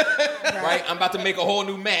we going? Right? I'm about to make a whole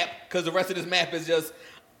new map because the rest of this map is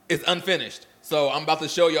it's unfinished. So I'm about to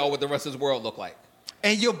show y'all what the rest of this world look like.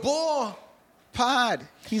 And your boy, Pod,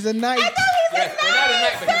 he's a knight. Yes, well, not a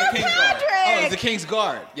knight, but he's a King's Guard. Oh, he's the King's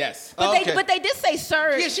Guard. Yes. But they did say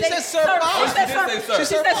Sir. Yeah, she said Sir Pod. She said She did say Sir. She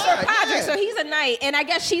said Sir Pod, Podrick, yeah. so he's a knight, and I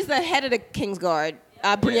guess she's the head of the King's Guard,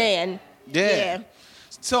 Brienne. Yeah.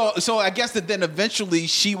 So I guess that then eventually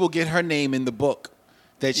she will get her name in the book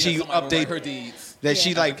that she update her deeds. That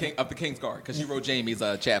she of the King's Guard because she wrote Jamie's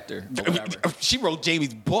chapter. Or whatever. She wrote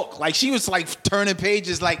Jamie's book. Like she was like turning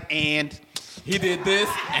pages like and He did this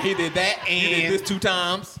and he did that and he did this 2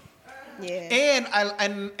 times. Yeah.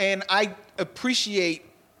 And I appreciate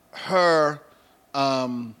her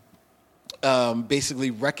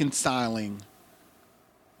basically reconciling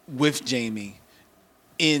with Jamie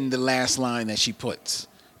in the last line that she puts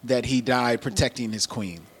that he died protecting his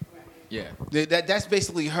queen. Yeah. That's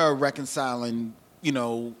basically her reconciling,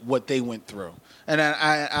 what they went through, and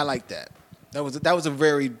I like that. That was a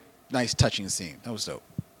very nice, touching scene. That was dope.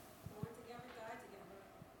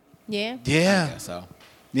 Yeah. Yeah. Yeah. So.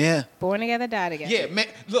 Yeah. Born together, die together. Yeah, man.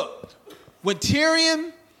 Look, when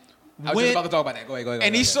Tyrion I was just about to talk about that. Go ahead.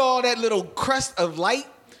 and he saw that little crest of light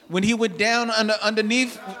when he went down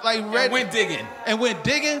underneath, like red, and went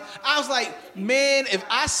digging. I was like, man, if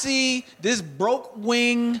I see this broke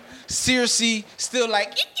wing Cersei still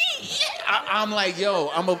like, I'm like, yo,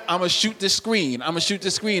 I'm gonna shoot this screen.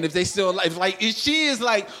 If they still if she is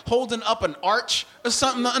like holding up an arch or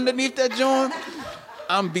something underneath that joint,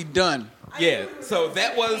 I'm be done. Yeah. So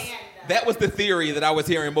that was the theory that I was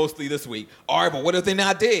hearing mostly this week. All right, but what if they're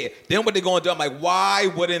not dead? Then what they going to do? I'm like, why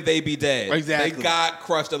wouldn't they be dead? Exactly. They got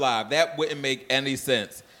crushed alive. That wouldn't make any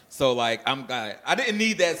sense. So like, I didn't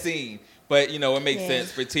need that scene, but it makes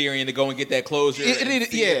sense for Tyrion to go and get that closure. See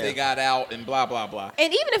if they got out and blah blah blah.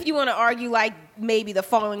 And even if you want to argue like maybe the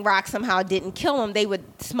falling rock somehow didn't kill him, they would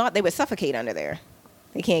suffocate under there.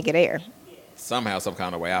 They can't get air. Somehow, some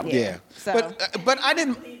kind of way out. Yeah. So. But I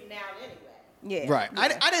didn't. Yeah. Right.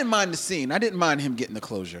 I didn't mind the scene. I didn't mind him getting the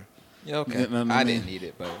closure. Yeah, okay. I didn't need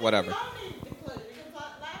it, but whatever.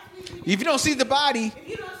 If you don't see the body. If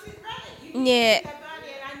you don't see Yeah. that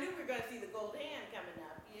body, and I knew we were going to see the gold hand coming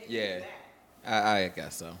up. Yeah. I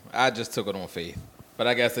guess so. I just took it on faith. But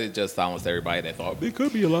I guess it just silenced everybody that thought they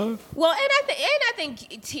could be alive. Well, and I think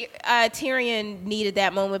Tyrion needed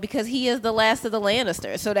that moment because he is the last of the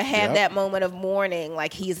Lannisters. So to have that moment of mourning,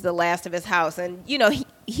 like he's the last of his house, and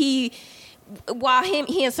he while he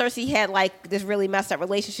and Cersei had like this really messed up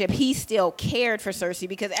relationship, he still cared for Cersei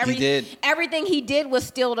because everything he did was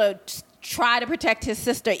still to try to protect his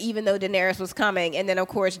sister, even though Daenerys was coming. And then of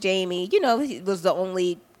course Jaime, he was the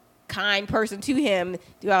only kind person to him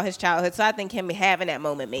throughout his childhood. So I think him having that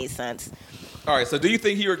moment made sense. All right, so do you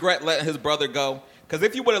think he regret letting his brother go? Because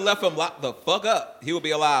if you would have left him locked the fuck up, he would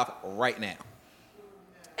be alive right now.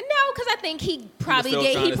 No, because I think he probably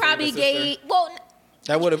gave.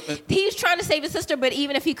 That would have. He's trying to save his sister, but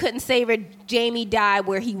even if he couldn't save her, Jaime died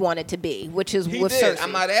where he wanted to be, which is with Cersei.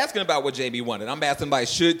 I'm not asking about what Jaime wanted. I'm asking like,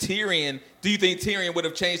 do you think Tyrion would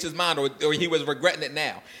have changed his mind or he was regretting it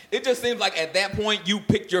now? It just seems like at that point you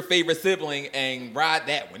picked your favorite sibling and ride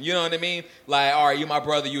that one. You know what I mean? Like, all right, you're my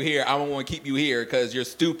brother, you here. I don't want to keep you here because you're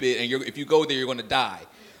stupid and if you go there, you're going to die.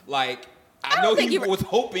 Like, I know he was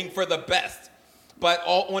hoping for the best. But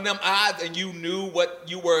on them odds and you knew what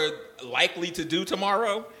you were likely to do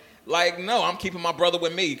tomorrow, like, no, I'm keeping my brother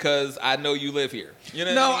with me because I know you live here. You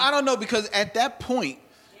know what I mean? I don't know because at that point,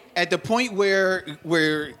 at the point where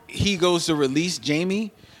he goes to release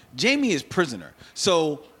Jaime is prisoner.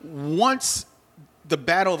 So once the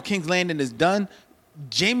Battle of King's Landing is done,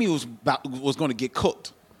 Jaime was going to get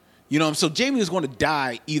cooked. So Jaime was going to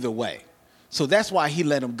die either way. So that's why he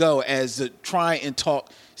let him go as to try and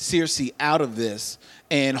talk Cersei out of this.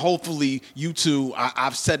 And hopefully you two,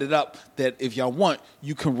 I've set it up that if y'all want,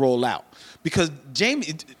 you can roll out. Because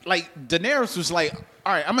Daenerys was like,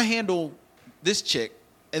 all right, I'm going to handle this chick,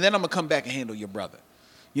 and then I'm going to come back and handle your brother.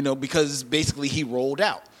 because basically he rolled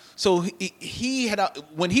out. So he had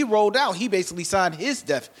when he rolled out, he basically signed his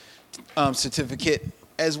death certificate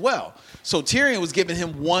as well. So Tyrion was giving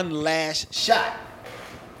him one last shot.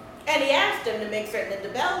 And he asked him to make certain that the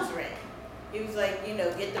bells ring. He was like,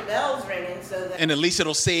 get the bells ringing so that... And at least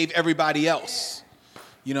it'll save everybody else.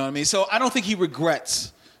 You know what I mean? So I don't think he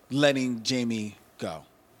regrets letting Jaime go.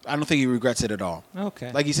 I don't think he regrets it at all.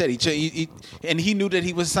 Okay. Like he said, he knew that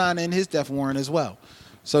he was signing his death warrant as well.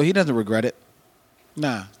 So he doesn't regret it.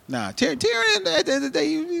 Nah. Tyrion, at the end of the day,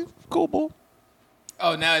 you cool, bull.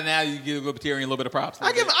 Oh, now you give Tyrion a little bit of props.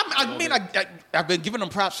 I've been giving him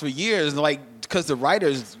props for years, because the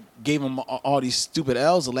writers gave him all these stupid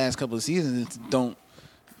L's the last couple of seasons. Don't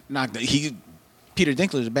knock that. Peter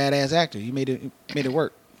Dinklage's a badass actor. He made it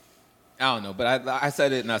work. I don't know, but I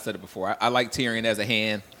said it and I said it before. I like Tyrion as a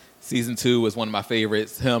hand. Season 2 was one of my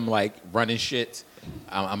favorites. Him running shit.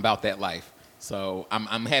 I'm about that life. So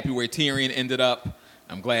I'm happy where Tyrion ended up.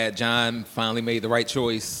 I'm glad Jon finally made the right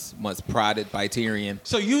choice once prodded by Tyrion.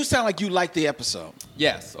 So you sound like you liked the episode.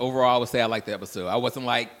 Yes, overall I would say I liked the episode. I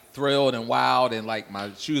wasn't thrilled and wild and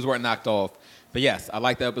my shoes weren't knocked off. But yes, I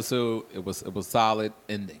liked the episode. It was solid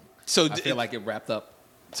ending. So I feel like it wrapped up.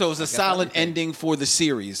 So it was a solid ending for the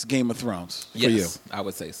series Game of Thrones for you. I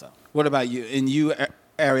would say so. What about you? And you,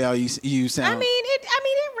 Ariel, you sound... I mean, it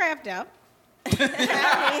wrapped up.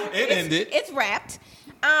 It ended. It's wrapped.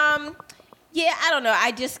 Yeah, I don't know.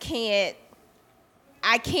 I just can't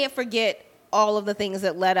forget all of the things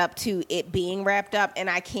that led up to it being wrapped up, and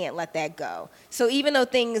I can't let that go. So even though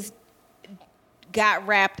things got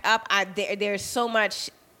wrapped up, there's so much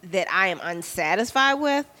that I am unsatisfied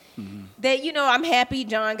with that, I'm happy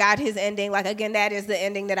Jon got his ending. Again, that is the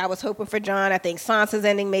ending that I was hoping for Jon. I think Sansa's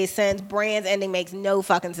ending made sense. Bran's ending makes no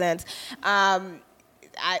fucking sense. I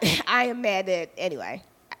am mad that, anyway...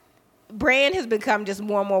 Bran has become just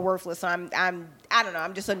more and more worthless, so I don't know.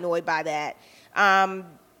 I'm just annoyed by that.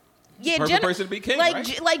 Perfect person to be king, right?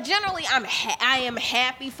 Generally, I am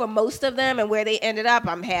happy for most of them and where they ended up.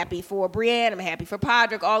 I'm happy for Brienne. I'm happy for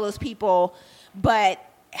Podrick. All those people, but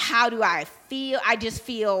how do I feel? I just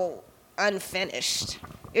feel unfinished.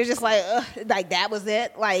 It's just that was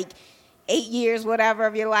it. 8 years, whatever,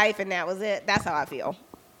 of your life, and that was it. That's how I feel.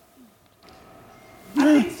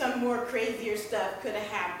 I think some more crazier stuff could have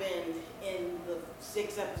happened in the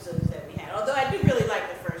 6 episodes that we had. Although I do really like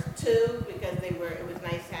the first 2 because it was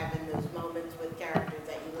nice having those moments with characters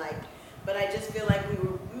that you liked. But I just feel like we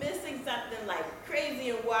were missing something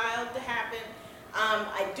crazy and wild to happen.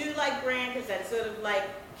 I do like Bran because that's sort of like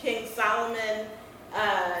King Solomon,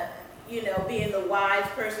 being the wise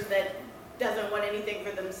person that doesn't want anything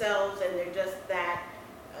for themselves and they're just that,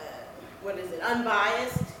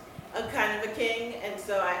 unbiased. A kind of a king, and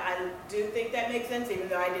so I do think that makes sense, even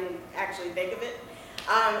though I didn't actually think of it.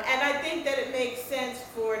 And I think that it makes sense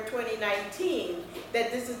for 2019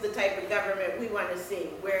 that this is the type of government we want to see,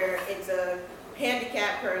 where it's a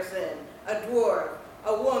handicapped person, a dwarf,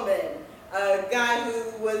 a woman, a guy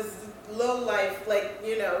who was low life,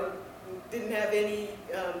 didn't have any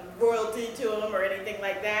royalty to him or anything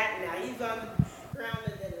like that. Now he's on the ground,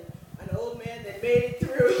 and then an old man that made it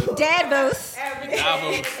through. Davos.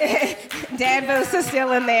 Davos is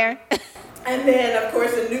still in there. And then, of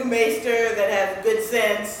course, a new maester that has good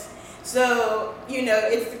sense. So,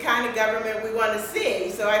 it's the kind of government we want to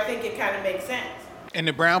see. So I think it kind of makes sense. And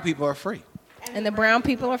the brown people are free. And the brown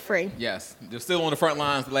people are free. Yes. They're still on the front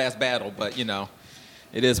lines the last battle, but,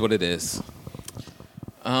 it is what it is.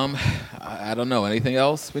 I don't know. Anything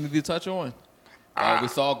else we need to touch on? We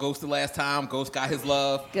saw Ghost the last time. Ghost got his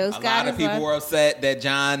love. A lot of people were upset that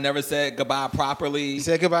Jon never said goodbye properly. He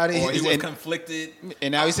said goodbye to or he was conflicted.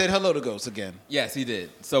 And now he said hello to Ghost again. Yes, he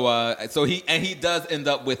did. So he does end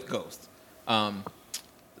up with Ghost.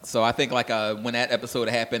 So I think when that episode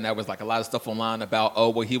happened, there was a lot of stuff online about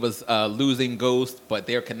he was losing Ghost, but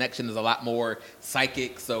their connection is a lot more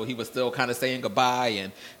psychic. So he was still kind of saying goodbye,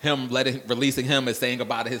 and him releasing him is saying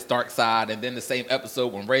goodbye to his dark side. And then the same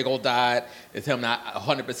episode when Rhaegal died is him not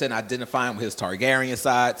 100% identifying with his Targaryen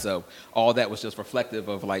side. So all that was just reflective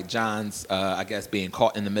of Jon's, I guess, being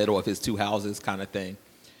caught in the middle of his 2 houses kind of thing.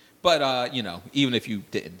 But even if you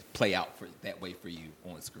didn't play out that way for you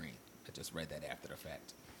on screen, I just read that after the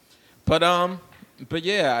fact. But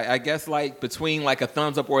yeah, I guess between a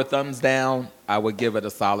thumbs up or a thumbs down, I would give it a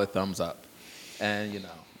solid thumbs up. And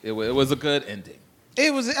it was a good ending.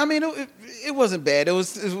 It was. I mean, it wasn't bad. It was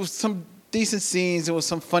some decent scenes. It was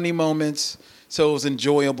some funny moments. So it was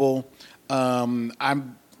enjoyable.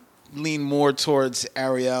 I'm lean more towards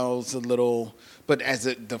Ariel's a little, but as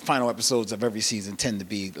the final episodes of every season tend to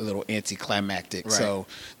be a little anticlimactic. Right. So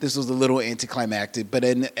this was a little anticlimactic, but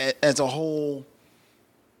as a whole,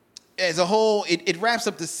 it wraps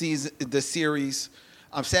up the series.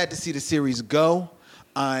 I'm sad to see the series go.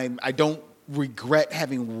 I don't regret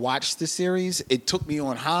having watched the series. It took me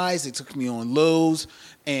on highs, it took me on lows,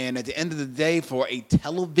 and at the end of the day, for a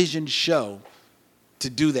television show to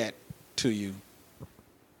do that to you,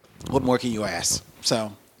 what more can you ask?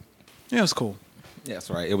 So, yeah, it was cool. Yeah, that's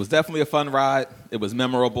right. It was definitely a fun ride. It was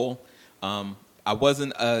memorable. I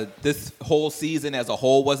wasn't this whole season as a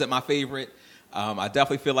whole wasn't my favorite. I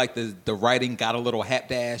definitely feel like the writing got a little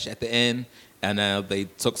hapdash at the end. And they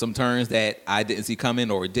took some turns that I didn't see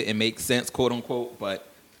coming or didn't make sense, quote unquote. But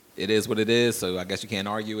it is what it is, so I guess you can't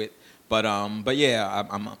argue it. But yeah,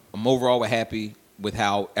 I'm overall happy with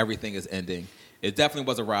how everything is ending. It definitely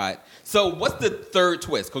was a ride. So what's the third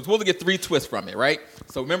twist? Because we're supposed to get 3 twists from it, right?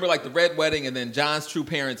 So remember, like the Red Wedding and then John's true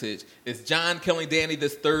parentage. Is John killing Danny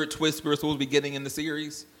this third twist we're supposed to be getting in the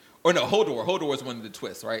series? Or no, Hodor. Hodor is one of the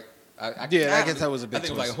twists, right? I guess that was a big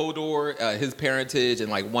twist. I think it was like Hodor, his parentage, and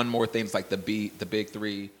like one more thing. It's like the big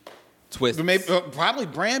 3 twists. But maybe probably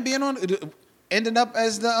Bran ending up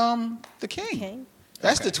as the king.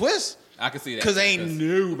 That's the twist. I can see that because ain't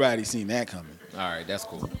nobody seen that coming. All right, that's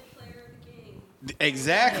cool.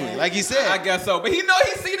 Exactly, like you said. I guess so. But he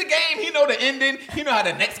see the game. He know the ending. He know how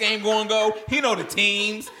the next game going to go. He know the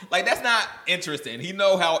teams. Like that's not interesting. He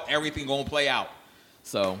know how everything going to play out.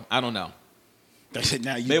 So I don't know.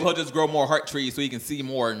 Now maybe he'll just grow more heart trees so he can see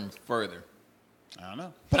more and further. I don't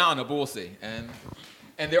know. But I don't know, but we'll see. And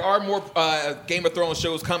there are more Game of Thrones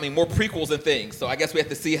shows coming, more prequels and things. So I guess we have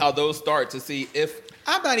to see how those start to see if...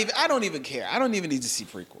 I don't even care. I don't even need to see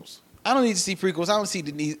prequels. I don't need to see prequels. I don't see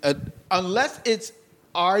the need... unless it's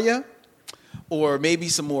Arya or maybe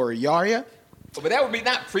some more Yarya. But that would be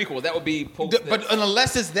not prequels. That would be post... But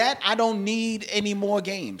unless it's that, I don't need any more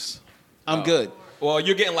games. I'm good. Well,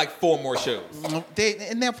 you're getting like 4 more shows.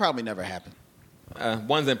 And they'll probably never happen.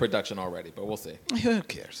 One's in production already, but we'll see. Who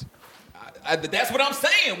cares? That's what I'm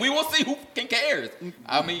saying. We will see who cares.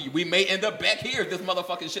 I mean, we may end up back here if this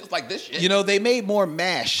motherfucking shit's like this shit. You know, they made more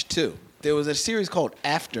MASH, too. There was a series called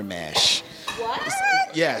After MASH. What?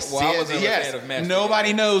 Yes. Well, I wasn't a fan of MASH.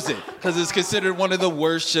 Nobody knows it because it's considered one of the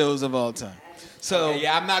worst shows of all time. So okay,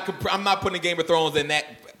 yeah, I'm not putting Game of Thrones in that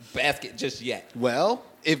basket just yet. Well...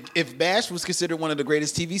 If MASH was considered one of the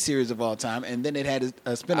greatest TV series of all time, and then it had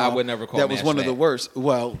a spinoff I would never call that was MASH one of the worst.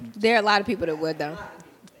 Well, there are a lot of people that would, though.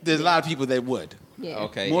 There's a lot of people that would. Yeah.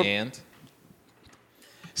 Okay, and?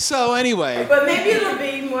 So anyway. But maybe it'll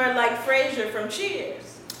be more like Frasier from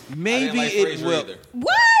Cheers. Maybe like it Frasier will. Either.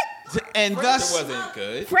 What? And Frasier thus wasn't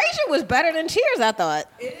good. Frasier was better than Cheers, I thought.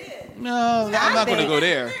 It is. No, I'm not going to go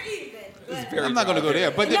there. They're even. I'm not going to go there.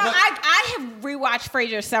 But, I have rewatched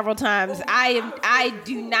Frasier several times. I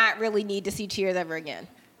do not really need to see Cheers ever again.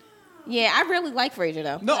 Yeah, I really like Frasier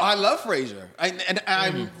though. No, I love Frasier, and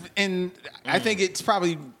I think it's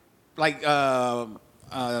probably like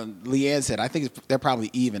Leanne said. I think they're probably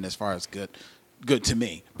even as far as good to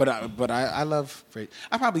me. But I love Frasier.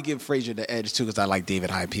 I probably give Frasier the edge too because I like David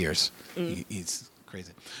Hyde Pierce. He's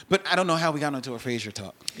crazy. But I don't know how we got into a Frasier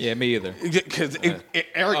talk. Yeah, me either. Because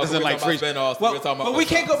Eric doesn't like Frasier. But we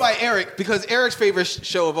can't go by Eric because Eric's favorite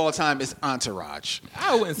show of all time is Entourage.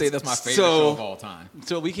 I wouldn't say that's my favorite show of all time.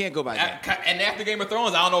 So we can't go by that. And after Game of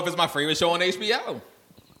Thrones, I don't know if it's my favorite show on HBO.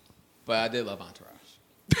 But I did love Entourage.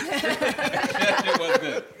 It was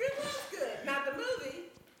good. It was good. Not the movie.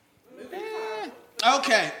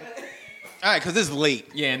 Okay. All right, because this is late.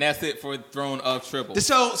 Yeah, and that's it for Throne of Tribbles.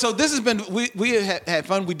 So this has been we had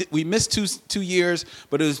fun. We missed two years,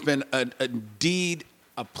 but it has been indeed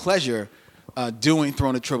a pleasure doing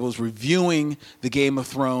Throne of Tribbles, reviewing the Game of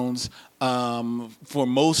Thrones for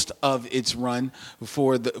most of its run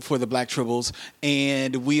for the Black Tribbles,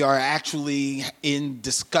 and we are actually in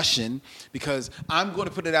discussion because I'm going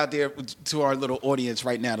to put it out there to our little audience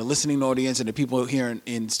right now, the listening audience and the people here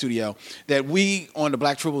in studio, that we on the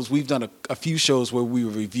Black Tribbles we've done a few shows where we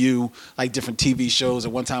review like different TV shows.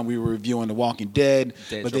 At one time we were reviewing The Walking Dead,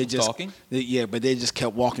 but they just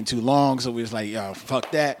kept walking too long, so we was like, yo,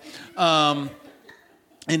 fuck that.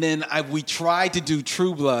 And then we tried to do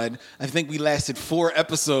True Blood. I think we lasted 4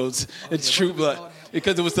 episodes. It's True Blood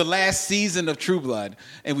because it was the last season of True Blood,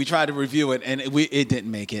 and we tried to review it, and it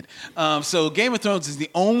didn't make it. So Game of Thrones is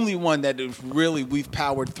the only one that we've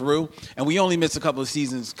powered through, and we only missed a couple of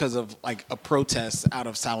seasons because of like a protest out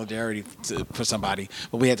of solidarity for somebody,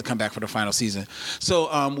 but we had to come back for the final season.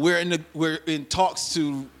 So we're in talks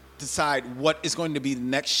to decide what is going to be the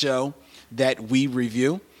next show that we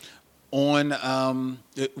review. on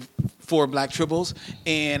for Black Tribbles,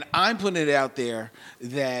 and I'm putting it out there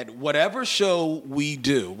that whatever show we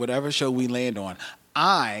do, whatever show we land on,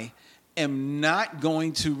 I am not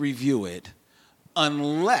going to review it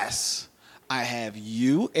unless I have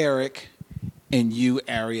you, Eric, and you,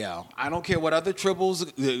 Ariel. I don't care what other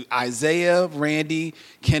Tribbles, Isaiah, Randy,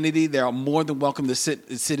 Kennedy, they're more than welcome to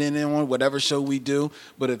sit in on whatever show we do.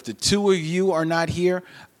 But if the two of you are not here,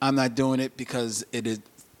 I'm not doing it because it is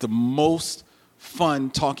the most fun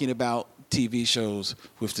talking about TV shows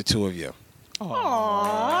with the two of you.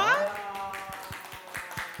 Aww.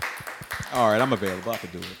 All right, I'm available. I can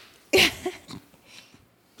do it.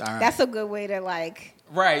 All right. That's a good way to like.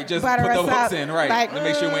 Right, just put butter the us hooks up, in, right, like, to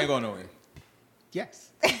make sure we ain't going nowhere. Yes.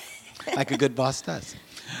 Like a good boss does.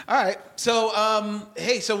 All right. So,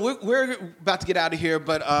 hey, so we're about to get out of here,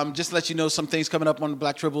 but just to let you know some things coming up on the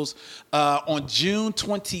Black Tribbles. On June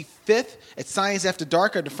 25th at Science After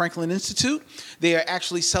Dark at the Franklin Institute, they are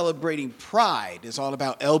actually celebrating Pride. It's all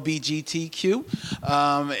about LBGTQ.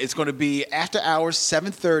 It's going to be after hours,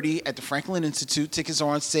 7:30 at the Franklin Institute. Tickets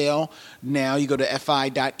are on sale now. You go to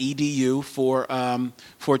fi.edu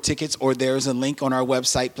for tickets, or there's a link on our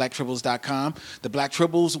website, blacktribbles.com. The Black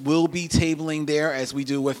Tribbles will be tabling there as we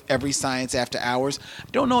do with every Science After Hours.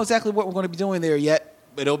 I don't know exactly what we're going to be doing there yet,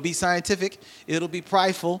 but it'll be scientific, it'll be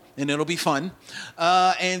prideful, and it'll be fun.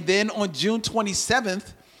 And then on June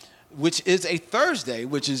 27th, which is a Thursday,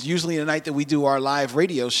 which is usually the night that we do our live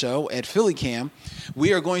radio show at Philly Cam,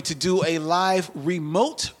 we are going to do a live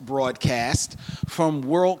remote broadcast from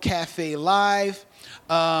World Cafe Live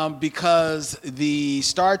because the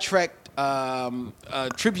Star Trek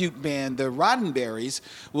tribute band, the Roddenberries,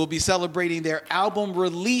 will be celebrating their album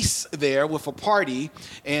release there with a party,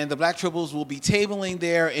 and the Black Tribbles will be tabling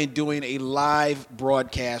there and doing a live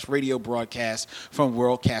broadcast, radio broadcast from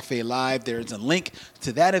World Cafe Live. There's a link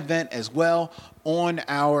to that event as well on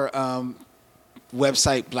our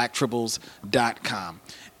website, blacktribbles.com.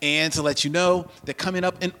 And to let you know that coming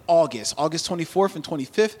up in August 24th and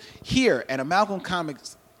 25th, here at Amalgam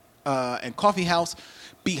Comics and Coffee House,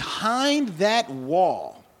 behind that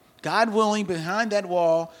wall, God willing, behind that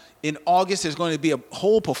wall in August, there's going to be a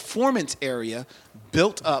whole performance area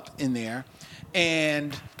built up in there.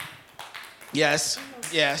 And yes.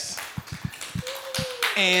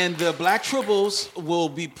 And the Black Tribbles will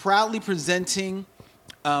be proudly presenting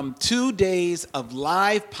 2 days of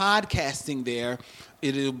live podcasting there.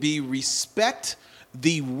 It'll be Respect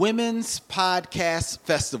the Women's Podcast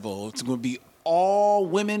Festival. It's going to be all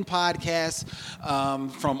women podcasts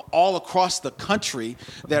from all across the country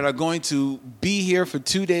that are going to be here for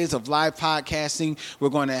 2 days of live podcasting. We're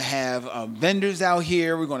going to have vendors out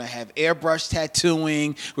here. We're going to have airbrush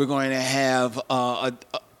tattooing. We're going to have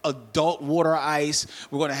adult water ice.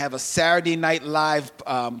 We're going to have a Saturday Night Live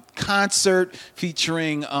concert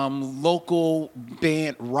featuring local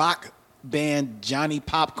band, rock band Johnny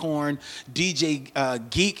Popcorn. DJ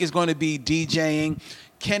Geek is going to be DJing.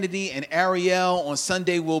 Kennedy and Ariel on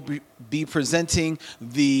Sunday will be presenting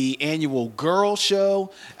the annual Girl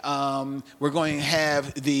Show. We're going to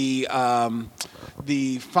have the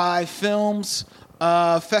 5 Films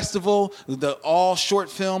Festival, all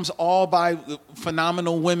short films, all by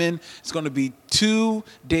phenomenal women. It's going to be 2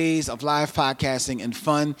 days of live podcasting and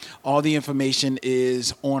fun. All the information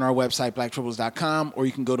is on our website, blacktribbles.com, or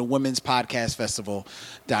you can go to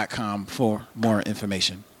womenspodcastfestival.com for more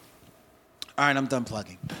information. All right, I'm done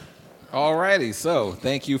plugging. All righty, so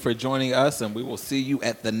thank you for joining us, and we will see you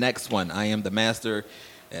at the next one. I am the Master.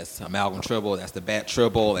 That's Amalgam Tribble. That's the Bat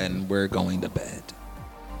Tribble, and we're going to bed.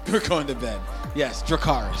 We're going to bed. Yes,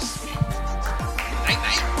 Dracarys.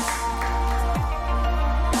 Night.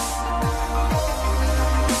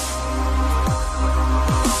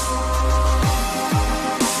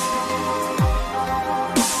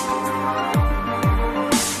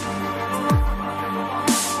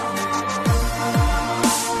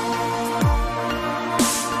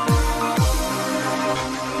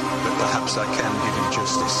 Perhaps I can give you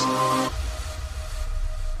justice.